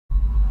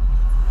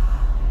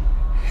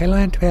Hello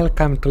and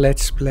welcome to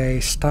Let's Play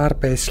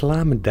Starbase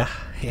Lambda,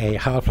 a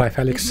Half-Life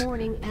Alyx. Good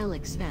morning,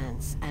 Alyx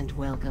Vance, and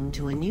welcome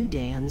to a new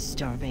day on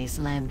Starbase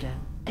Lambda.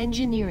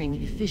 Engineering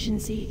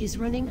efficiency is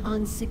running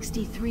on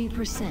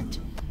 63%.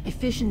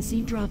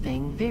 Efficiency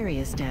dropping,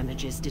 various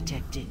damages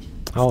detected.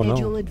 Oh,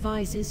 Schedule no.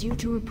 advises you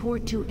to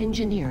report to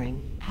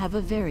engineering. Have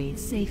a very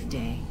safe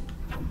day.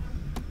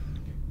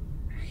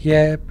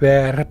 Yeah,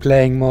 we're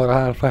playing more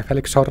Half-Life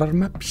Alyx horror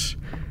maps.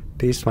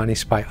 This one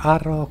is by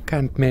NORKAN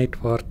and made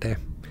for the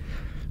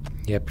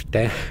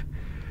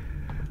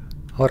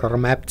horror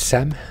map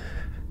Sam.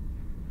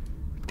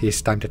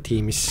 This time the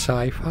team is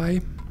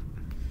sci-fi.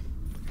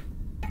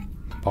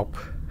 Pop.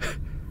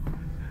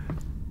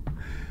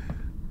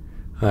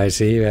 I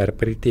see we're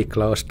pretty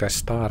close to a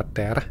start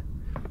there.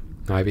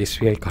 I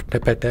wish we got a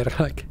better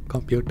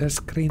computer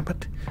screen,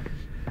 but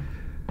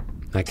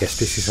I guess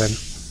this is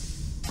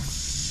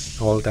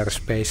an older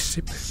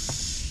spaceship.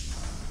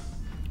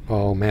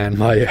 Oh man,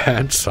 my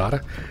hands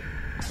are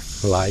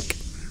like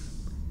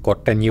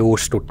gotten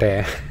used to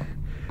the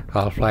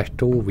Half-Life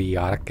 2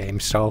 VR game,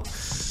 so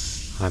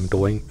I'm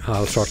doing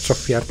all sorts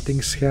of weird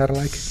things here,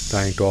 like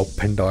trying to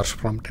open doors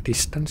from the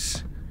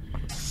distance.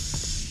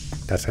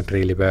 Doesn't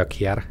really work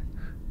here.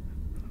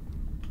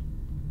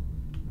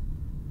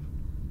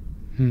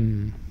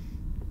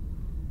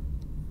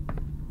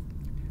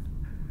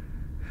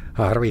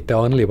 Are we the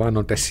only one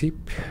on the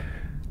ship?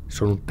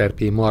 Shouldn't there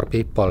be more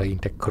people in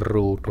the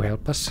crew to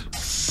help us?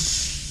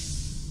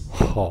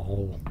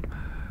 Oh.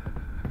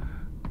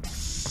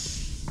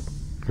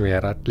 We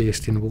are at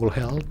least in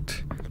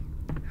Willhart.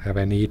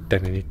 Haven't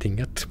eaten anything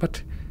yet,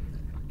 but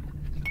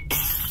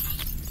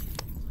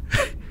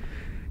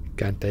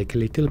can take a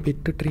little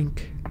bit to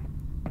drink.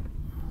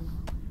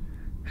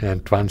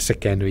 And once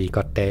again we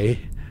got a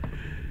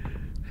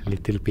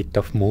little bit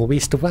of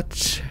movies to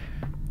watch.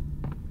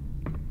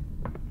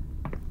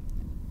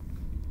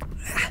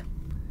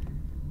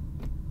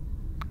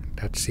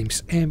 That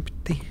seems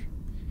empty.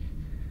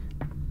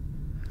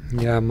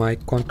 Yeah, my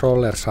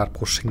controllers are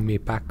pushing me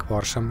back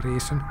for some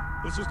reason.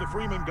 This is the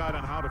Freeman Guide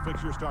on how to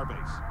fix your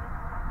starbase.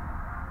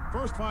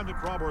 First, find the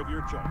crawler of your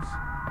choice.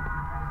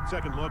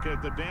 Second, look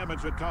at the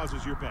damage that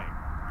causes your pain.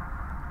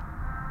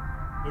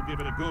 We'll give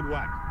it a good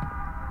whack.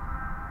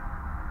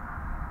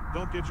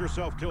 Don't get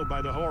yourself killed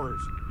by the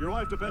horrors. Your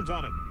life depends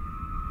on it.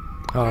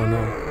 Oh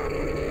no.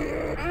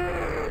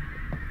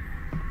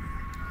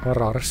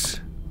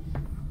 Horrors.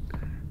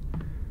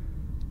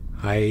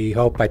 I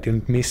hope I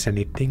didn't miss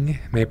anything.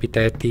 Maybe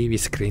the TV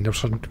screen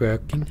wasn't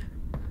working.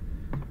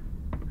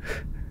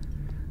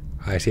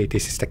 I see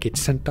this is the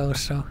kitchen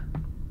also.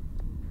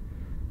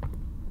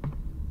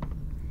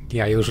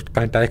 Yeah, you should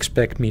kinda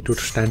expect me to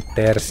stand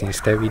there since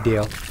the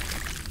video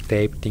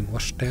tape thing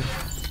was there.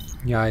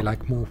 Yeah, I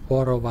like move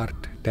forward,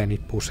 then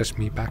it pushes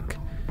me back.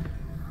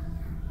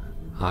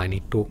 I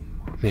need to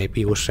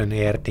maybe use an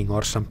air thing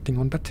or something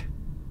on that.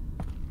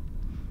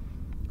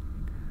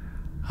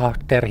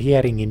 After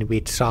hearing in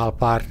which all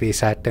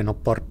parties had an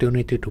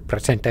opportunity to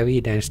present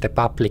evidence, the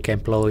Public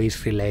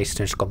Employees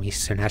Relations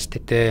Commission has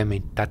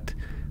determined that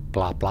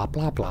blah blah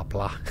blah blah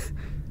blah.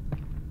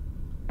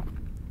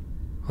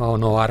 Oh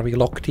no, are we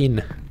locked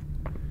in?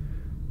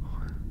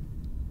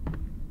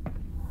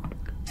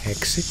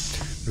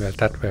 Exit? Well,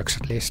 that works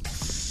at least.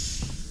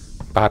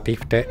 But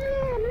if the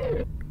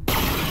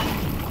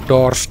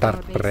doors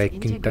start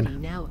breaking,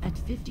 then Now at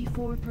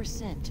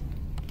 54%.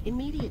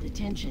 Immediate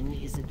attention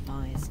is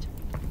advised.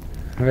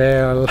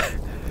 well,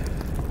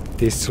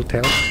 this should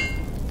help.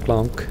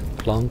 Plonk,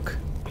 plonk,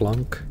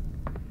 plonk.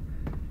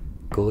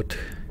 Good.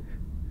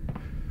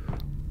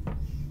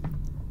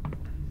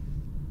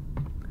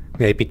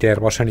 Maybe there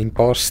was an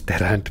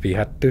imposter and we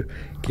had to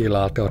kill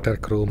all the other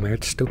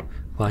crewmates to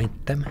find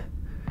them.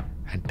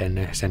 And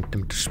then send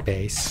them to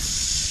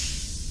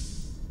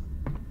space.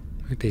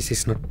 This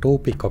is not too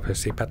big of a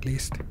ship at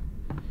least.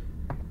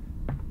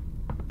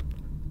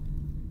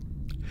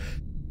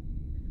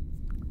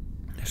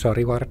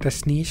 Sorry for the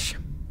sneeze.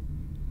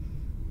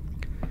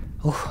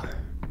 Oh,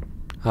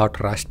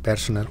 authorized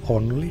personnel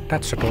only.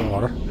 That's a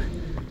door.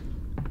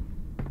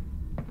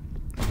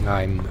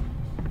 I'm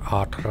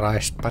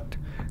authorized, but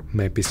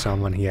maybe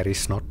someone here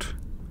is not.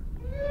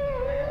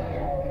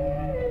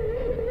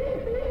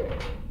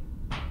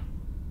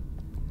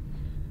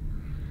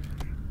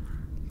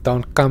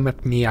 Don't come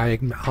at me,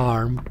 I'm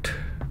armed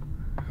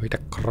with a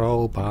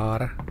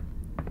crowbar.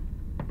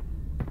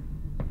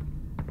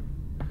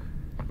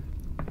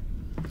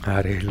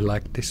 I really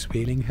like this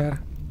feeling here.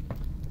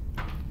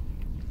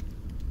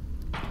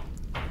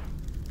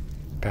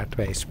 That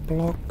way is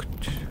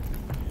blocked.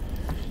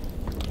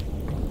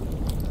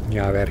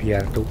 Yeah, we're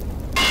here to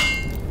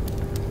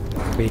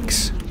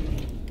fix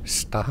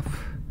stuff.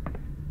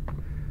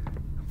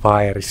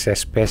 Fire is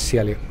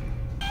especially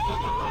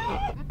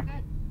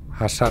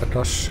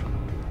hazardous,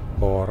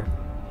 or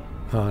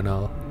oh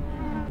no.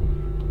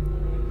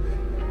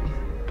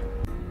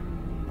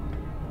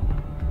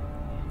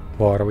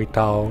 For with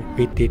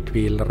it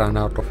we'll run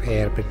out of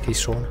air pretty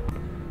soon.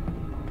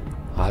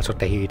 Also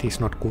the heat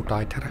is not good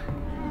either.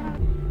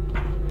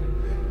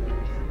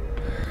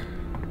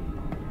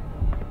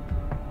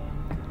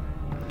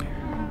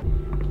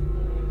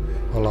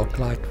 Follow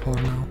the light for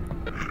now.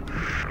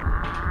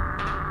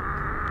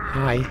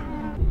 Hi.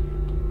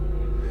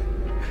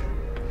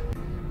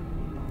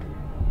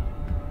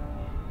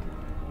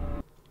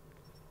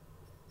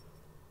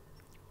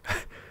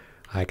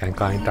 I can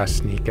kinda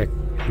sneak a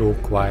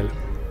look while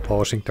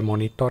pausing the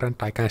monitor and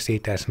I can see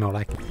there's no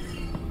like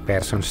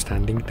person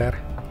standing there.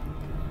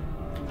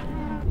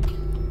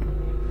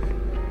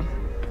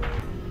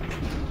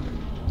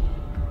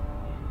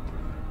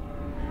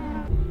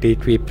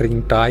 Did we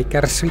bring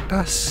tigers with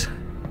us?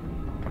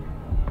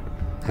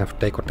 Have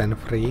they gotten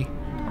free?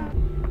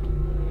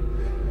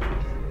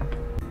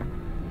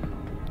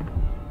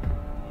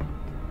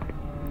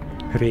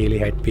 Really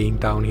hate being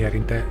down here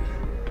in the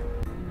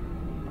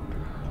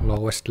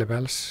lowest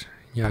levels.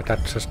 Yeah,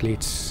 that just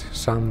leads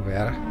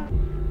somewhere.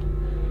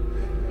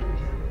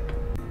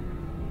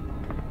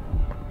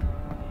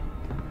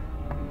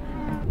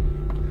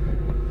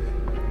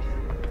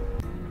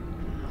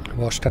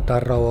 Was that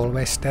arrow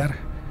always there?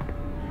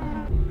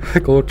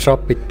 Good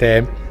job with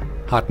the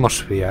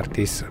atmosphere.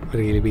 This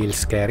really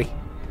scary.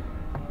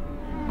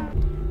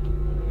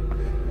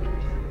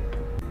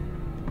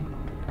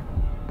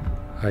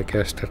 I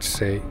guess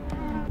that's a...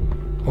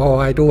 Oh,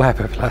 I do have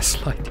a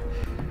flashlight.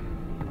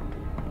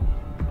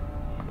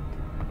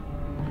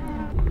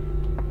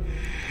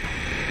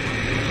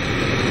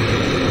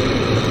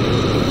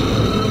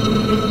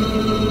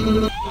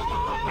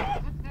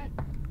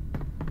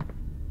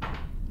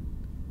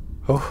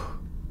 Oh.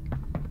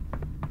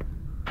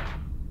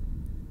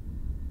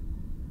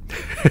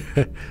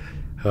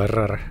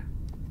 Horror.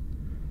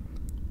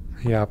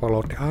 Yeah,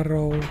 follow the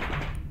arrow.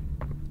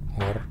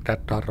 Or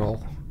that arrow.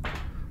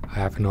 I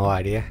have no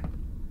idea.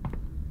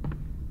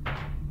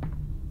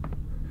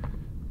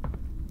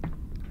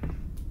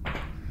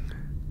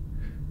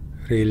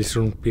 Really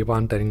shouldn't be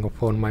wandering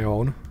off on my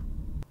own.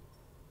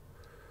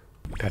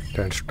 That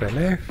turns to the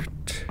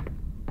left.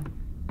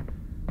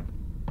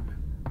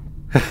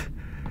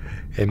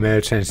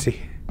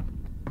 Emergency.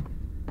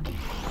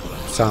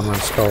 Someone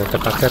stole the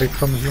battery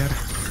from here.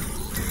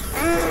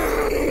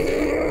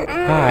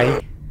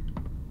 Hi.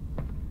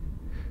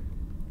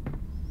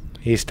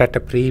 Is that the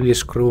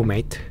previous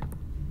crewmate?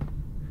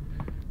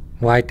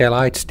 Why the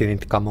lights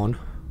didn't come on?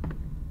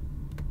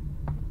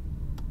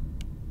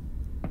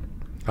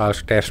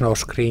 Also, there's no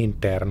screen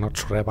there, not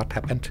sure what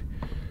happened.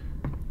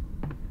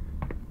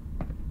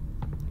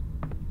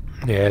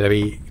 Yeah,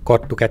 we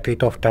got to get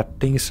rid of that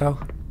thing, so...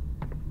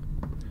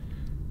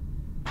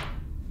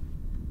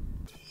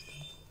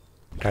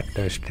 That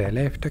turns to the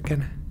left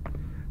again.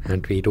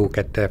 And we do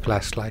get the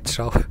flashlight,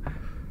 so...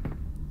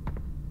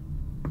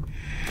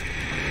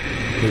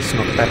 It's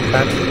not that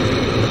bad.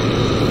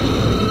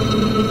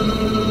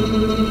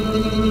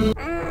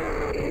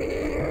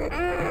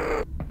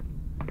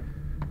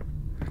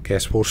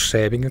 Guess who's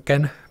saving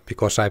again,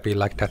 because I feel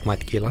like that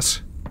might kill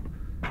us.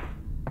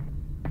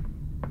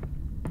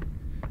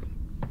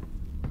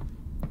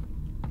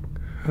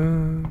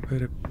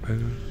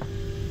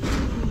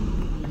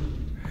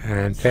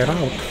 And they're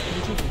out.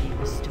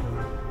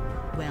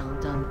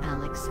 Well done,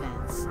 Alyx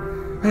Vance.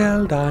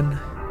 Well done.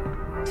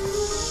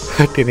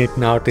 I didn't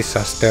notice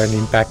us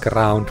turning back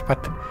around,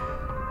 but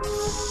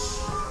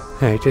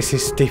hey, this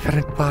is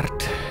different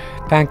part.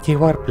 Thank you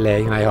for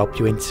playing, I hope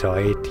you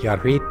enjoyed. Your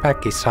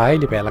feedback is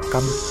highly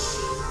welcome.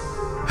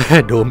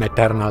 Doom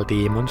Eternal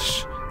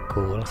Demons.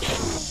 Cool.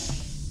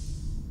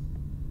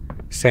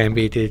 Shame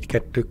we didn't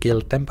get to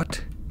kill them,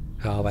 but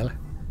oh well.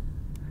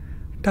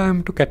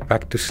 Time to get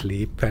back to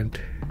sleep and...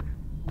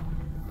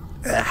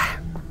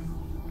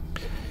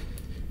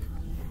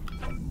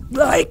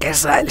 I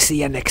guess I'll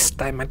see you next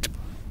time and...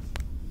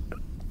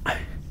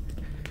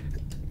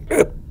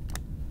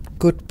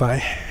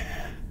 Goodbye.